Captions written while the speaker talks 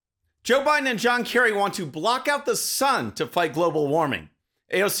Joe Biden and John Kerry want to block out the sun to fight global warming.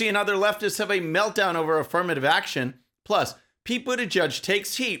 AOC and other leftists have a meltdown over affirmative action. Plus, Pete Buttigieg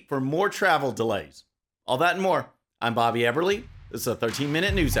takes heat for more travel delays. All that and more. I'm Bobby Eberle. This is a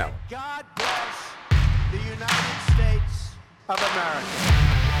 13-minute news hour. God bless the United States of America.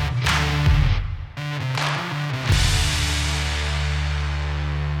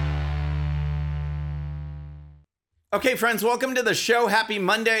 Okay, friends, welcome to the show. Happy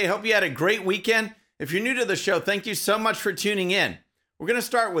Monday. I hope you had a great weekend. If you're new to the show, thank you so much for tuning in. We're going to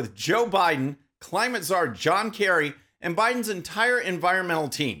start with Joe Biden, climate czar John Kerry, and Biden's entire environmental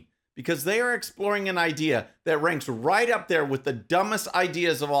team, because they are exploring an idea that ranks right up there with the dumbest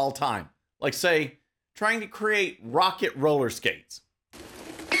ideas of all time, like, say, trying to create rocket roller skates.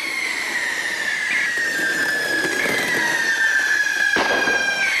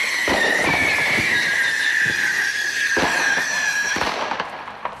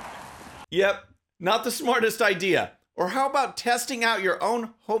 Yep, not the smartest idea. Or how about testing out your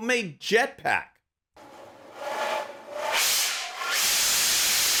own homemade jetpack?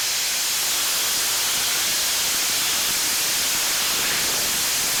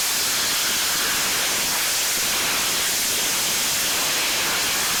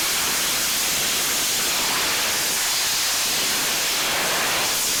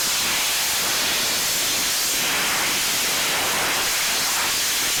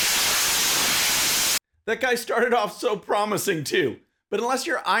 That guy started off so promising too. But unless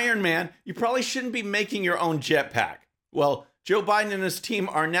you're Iron Man, you probably shouldn't be making your own jetpack. Well, Joe Biden and his team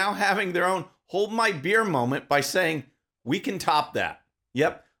are now having their own hold my beer moment by saying, we can top that.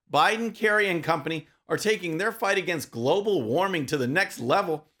 Yep, Biden, Kerry, and company are taking their fight against global warming to the next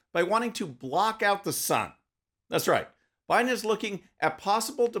level by wanting to block out the sun. That's right. Biden is looking at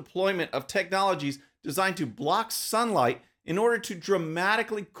possible deployment of technologies designed to block sunlight in order to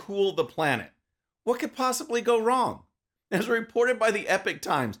dramatically cool the planet. What could possibly go wrong? As reported by the Epic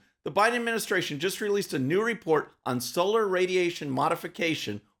Times, the Biden administration just released a new report on solar radiation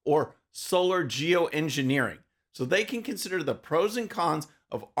modification, or solar geoengineering, so they can consider the pros and cons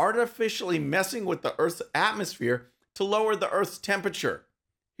of artificially messing with the Earth's atmosphere to lower the Earth's temperature.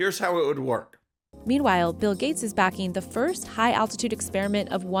 Here's how it would work. Meanwhile, Bill Gates is backing the first high-altitude experiment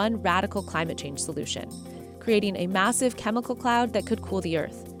of one radical climate change solution, creating a massive chemical cloud that could cool the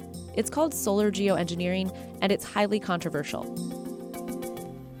Earth. It's called solar geoengineering, and it's highly controversial.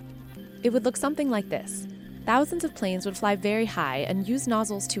 It would look something like this. Thousands of planes would fly very high and use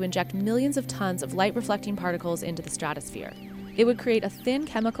nozzles to inject millions of tons of light-reflecting particles into the stratosphere. It would create a thin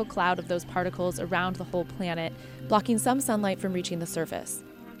chemical cloud of those particles around the whole planet, blocking some sunlight from reaching the surface.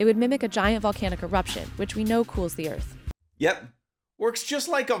 It would mimic a giant volcanic eruption, which we know cools the Earth. Yep, works just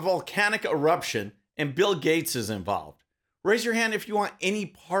like a volcanic eruption, and Bill Gates is involved. Raise your hand if you want any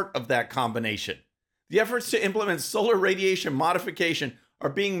part of that combination. The efforts to implement solar radiation modification are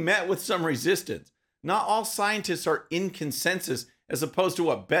being met with some resistance. Not all scientists are in consensus, as opposed to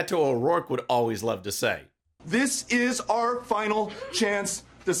what Beto O'Rourke would always love to say. This is our final chance.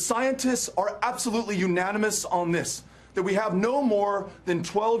 The scientists are absolutely unanimous on this, that we have no more than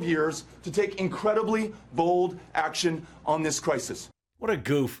 12 years to take incredibly bold action on this crisis. What a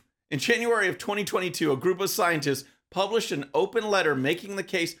goof. In January of 2022, a group of scientists published an open letter making the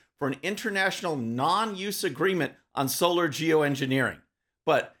case for an international non-use agreement on solar geoengineering.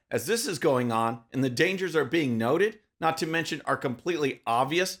 But as this is going on and the dangers are being noted, not to mention are completely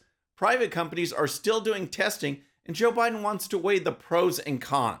obvious, private companies are still doing testing, and Joe Biden wants to weigh the pros and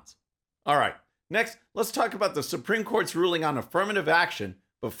cons. All right, next, let's talk about the Supreme Court's ruling on affirmative action.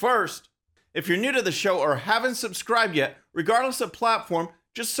 But first, if you're new to the show or haven't subscribed yet, regardless of platform,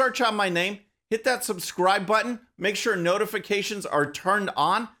 just search out my name. Hit that subscribe button, make sure notifications are turned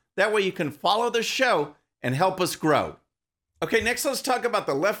on. That way you can follow the show and help us grow. Okay, next let's talk about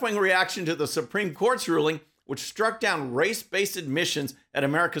the left-wing reaction to the Supreme Court's ruling, which struck down race-based admissions at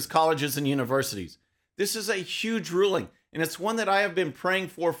America's colleges and universities. This is a huge ruling, and it's one that I have been praying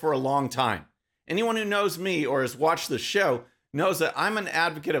for a long time. Anyone who knows me or has watched the show knows that I'm an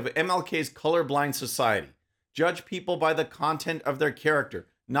advocate of MLK's colorblind society. Judge people by the content of their character,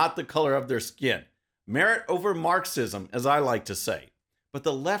 not the color of their skin. Merit over Marxism, as I like to say. But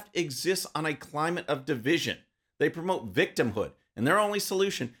the left exists on a climate of division. They promote victimhood, and their only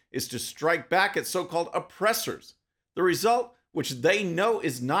solution is to strike back at so-called oppressors. The result, which they know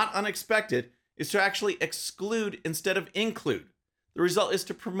is not unexpected, is to actually exclude instead of include. The result is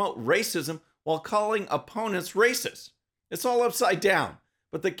to promote racism while calling opponents racist. It's all upside down,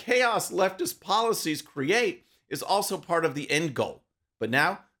 but the chaos leftist policies create is also part of the end goal. But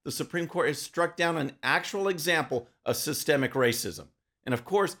now, the Supreme Court has struck down an actual example of systemic racism. And of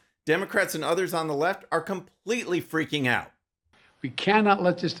course, Democrats and others on the left are completely freaking out. We cannot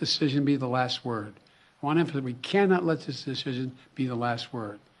let this decision be the last word. I want to emphasize, we cannot let this decision be the last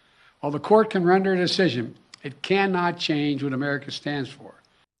word. While the court can render a decision, it cannot change what America stands for.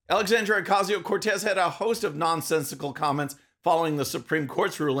 Alexandria Ocasio-Cortez had a host of nonsensical comments following the Supreme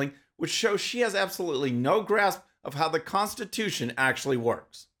Court's ruling, which shows she has absolutely no grasp of how the Constitution actually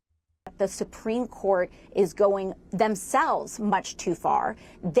works. The Supreme Court is going themselves much too far.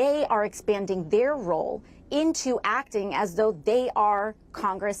 They are expanding their role into acting as though they are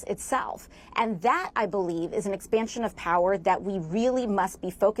Congress itself. And that, I believe, is an expansion of power that we really must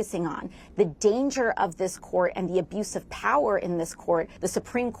be focusing on. The danger of this court and the abuse of power in this court. The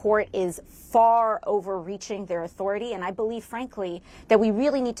Supreme Court is far overreaching their authority. And I believe, frankly, that we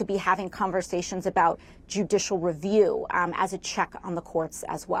really need to be having conversations about judicial review as a check on the courts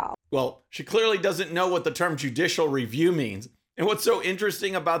as well. Well, she clearly doesn't know what the term judicial review means. And what's so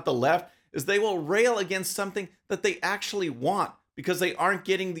interesting about the left is they will rail against something that they actually want because they aren't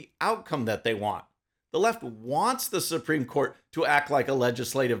getting the outcome that they want. The left wants the Supreme Court to act like a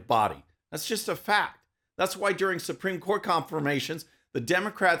legislative body. That's just a fact. That's why during Supreme Court confirmations, the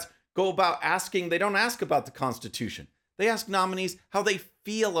Democrats go about asking, they don't ask about the Constitution. They ask nominees how they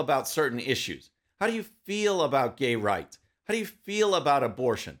feel about certain issues. How do you feel about gay rights? How do you feel about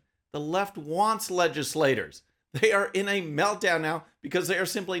abortion? The left wants legislators. They are in a meltdown now because they are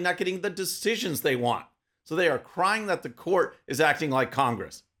simply not getting the decisions they want. So they are crying that the court is acting like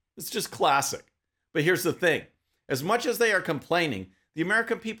Congress. It's just classic. But here's the thing. As much as they are complaining, the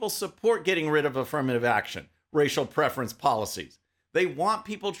American people support getting rid of affirmative action, racial preference policies. They want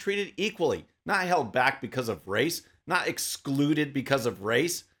people treated equally, not held back because of race, not excluded because of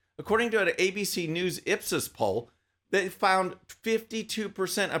race. According to an ABC News Ipsos poll, they found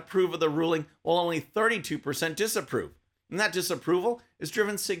 52% approve of the ruling, while only 32% disapprove. And that disapproval is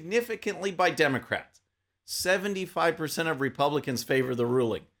driven significantly by Democrats. 75% of Republicans favor the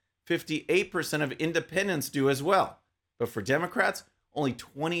ruling. 58% of independents do as well. But for Democrats, only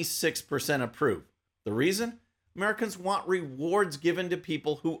 26% approve. The reason? Americans want rewards given to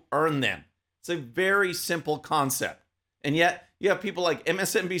people who earn them. It's a very simple concept. And yet, you have people like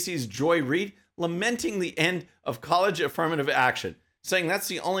MSNBC's Joy Reid lamenting the end of college affirmative action, saying that's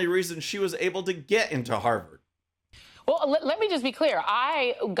the only reason she was able to get into Harvard. Well, let me just be clear.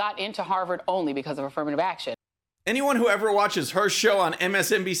 I got into Harvard only because of affirmative action. Anyone who ever watches her show on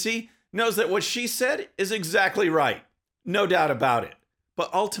MSNBC knows that what she said is exactly right. No doubt about it.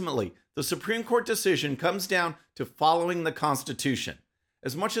 But ultimately, the Supreme Court decision comes down to following the Constitution.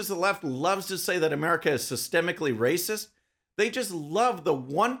 As much as the left loves to say that America is systemically racist, they just love the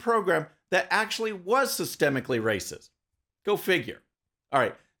one program that actually was systemically racist. Go figure. All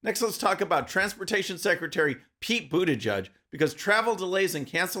right, next let's talk about Transportation Secretary Pete Buttigieg, because travel delays and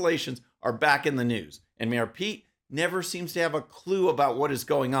cancellations are back in the news. And Mayor Pete never seems to have a clue about what is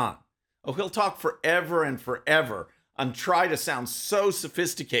going on. Oh, he'll talk forever and forever and try to sound so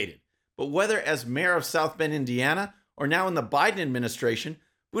sophisticated. But whether as mayor of South Bend, Indiana, or now in the Biden administration,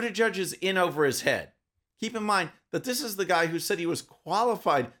 Buttigieg is in over his head. Keep in mind that this is the guy who said he was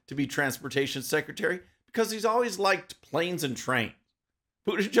qualified to be transportation secretary because he's always liked planes and trains.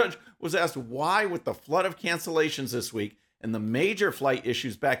 Buttigieg was asked why, with the flood of cancellations this week and the major flight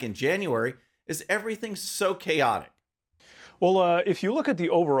issues back in January, is everything so chaotic? Well, if you look at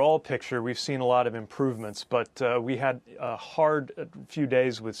the overall picture, we've seen a lot of improvements, but we had a hard few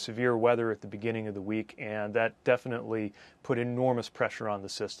days with severe weather at the beginning of the week, and that definitely put enormous pressure on the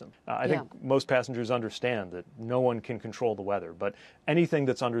system. I think most passengers understand that no one can control the weather, but anything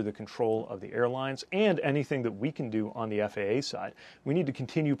that's under the control of the airlines and anything that we can do on the FAA side, we need to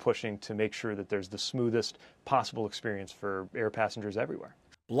continue pushing to make sure that there's the smoothest possible experience for air passengers everywhere.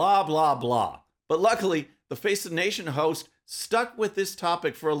 Blah, blah, blah. But luckily, the Face the Nation host stuck with this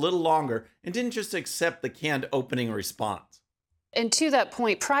topic for a little longer and didn't just accept the canned opening response. And to that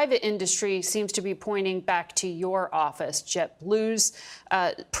point, private industry seems to be pointing back to your office. JetBlue's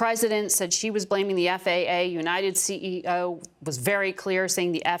president said she was blaming the FAA. United CEO was very clear,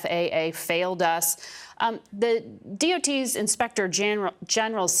 saying the FAA failed us. The DOT's Inspector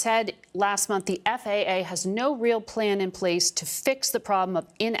General said last month the FAA has no real plan in place to fix the problem of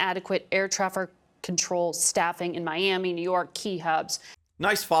inadequate air traffic control staffing in Miami, New York, key hubs.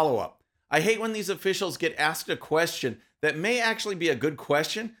 Nice follow-up. I hate when these officials get asked a question that may actually be a good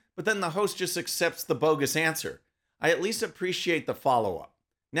question, but then the host just accepts the bogus answer. I at least appreciate the follow-up.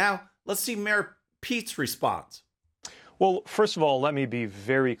 Now, let's see Mayor Pete's response. Well, first of all, let me be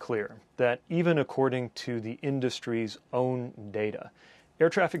very clear that even according to the industry's own data, Air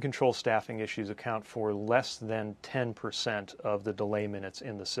traffic control staffing issues account for less than 10% of the delay minutes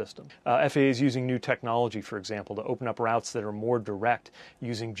in the system. FAA is using new technology, for example, to open up routes that are more direct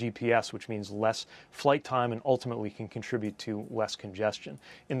using GPS, which means less flight time and ultimately can contribute to less congestion.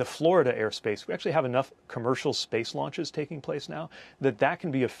 In the Florida airspace, we actually have enough commercial space launches taking place now that can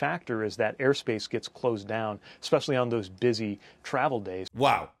be a factor as that airspace gets closed down, especially on those busy travel days.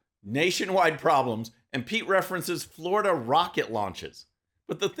 Wow, nationwide problems, and Pete references Florida rocket launches.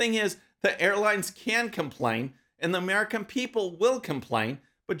 But the thing is, the airlines can complain, and the American people will complain,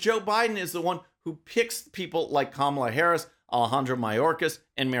 but Joe Biden is the one who picks people like Kamala Harris, Alejandro Mayorkas,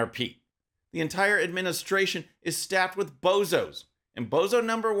 and Mayor Pete. The entire administration is staffed with bozos, and bozo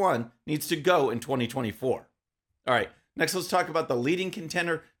number one needs to go in 2024. All right, next let's talk about the leading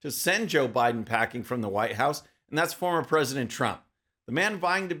contender to send Joe Biden packing from the White House, and that's former President Trump. The man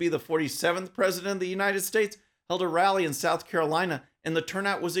vying to be the 47th president of the United States held a rally in South Carolina, and the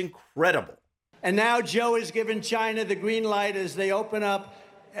turnout was incredible. And now Joe has given China the green light as they open up,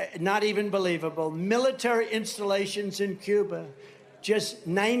 not even believable, military installations in Cuba, just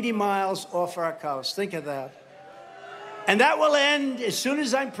 90 miles off our coast. Think of that. And that will end as soon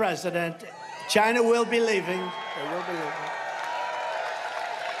as I'm president. China will be leaving. They will be leaving.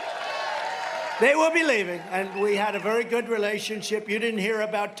 They will be leaving. And we had a very good relationship. You didn't hear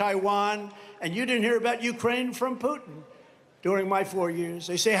about Taiwan, and you didn't hear about Ukraine from Putin during my 4 years.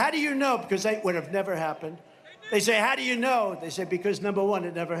 They say, how do you know? Because that would have never happened. They say, how do you know? They say, because number one,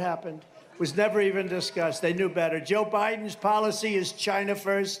 it never happened. It was never even discussed. They knew better. Joe Biden's policy is China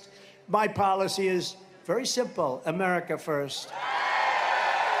first. My policy is very simple, America first.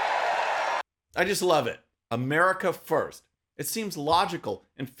 I just love it. America first. It seems logical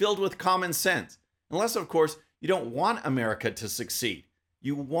and filled with common sense. Unless, of course, you don't want America to succeed.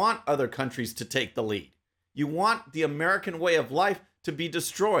 You want other countries to take the lead. You want the American way of life to be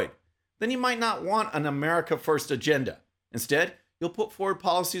destroyed. Then you might not want an America first agenda. Instead, you'll put forward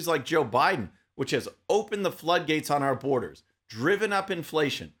policies like Joe Biden, which has opened the floodgates on our borders, driven up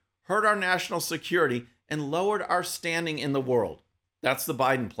inflation, hurt our national security, and lowered our standing in the world. That's the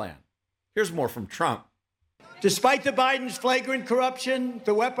Biden plan. Here's more from Trump. Despite the Biden's flagrant corruption,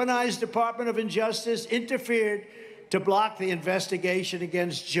 the weaponized Department of Justice interfered to block the investigation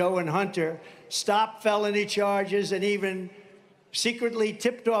against Joe and Hunter, stopped felony charges, and even secretly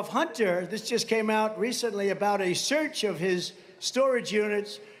tipped off Hunter. This just came out recently about a search of his storage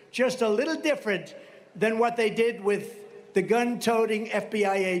units, just a little different than what they did with the gun-toting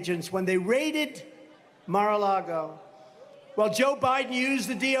FBI agents when they raided Mar-a-Lago. While Joe Biden used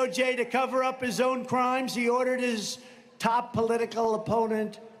the DOJ to cover up his own crimes, he ordered his top political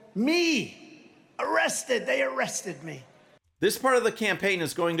opponent, me, arrested. They arrested me. This part of the campaign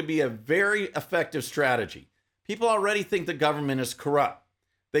is going to be a very effective strategy. People already think the government is corrupt.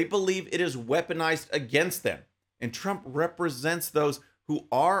 They believe it is weaponized against them, and Trump represents those who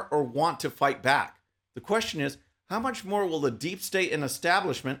are or want to fight back. The question is, how much more will the deep state and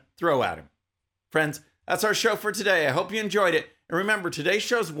establishment throw at him? Friends, that's our show for today. I hope you enjoyed it. And remember, today's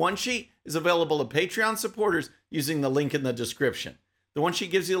show's one sheet is available to Patreon supporters using the link in the description. The one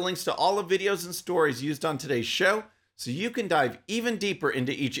sheet gives you the links to all the videos and stories used on today's show, so you can dive even deeper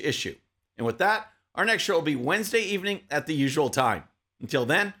into each issue. And with that, our next show will be Wednesday evening at the usual time. Until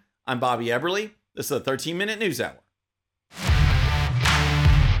then, I'm Bobby Eberle. This is the 13-Minute News Hour.